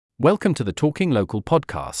Welcome to the Talking Local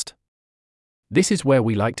podcast. This is where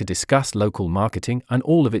we like to discuss local marketing and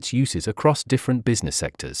all of its uses across different business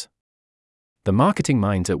sectors. The marketing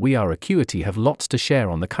minds at We Are Acuity have lots to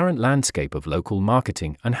share on the current landscape of local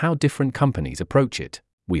marketing and how different companies approach it.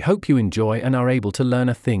 We hope you enjoy and are able to learn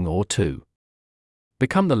a thing or two.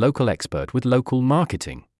 Become the local expert with local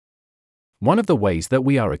marketing. One of the ways that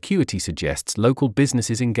We Are Acuity suggests local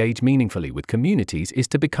businesses engage meaningfully with communities is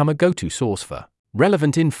to become a go-to source for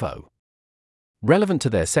relevant info. Relevant to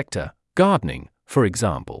their sector, gardening, for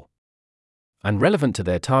example. And relevant to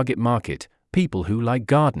their target market, people who like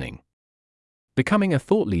gardening. Becoming a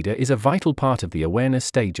thought leader is a vital part of the awareness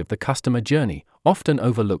stage of the customer journey, often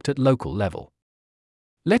overlooked at local level.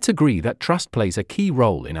 Let's agree that trust plays a key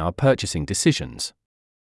role in our purchasing decisions.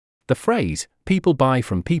 The phrase, people buy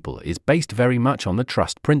from people, is based very much on the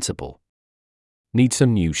trust principle. Need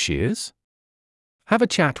some new shears? Have a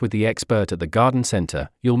chat with the expert at the garden center,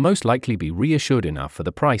 you'll most likely be reassured enough for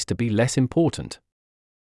the price to be less important.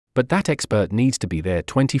 But that expert needs to be there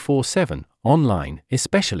 24/7, online,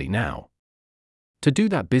 especially now. To do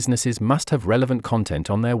that, businesses must have relevant content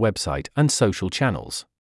on their website and social channels.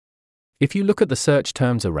 If you look at the search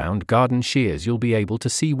terms around garden shears, you'll be able to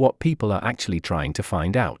see what people are actually trying to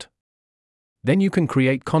find out. Then you can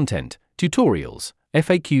create content, tutorials,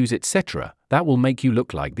 FAQs, etc. that will make you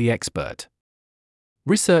look like the expert.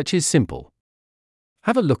 Research is simple.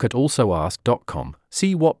 Have a look at alsoask.com,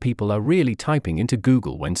 see what people are really typing into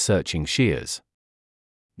Google when searching shears.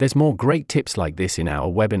 There's more great tips like this in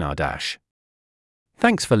our webinar dash.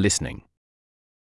 Thanks for listening.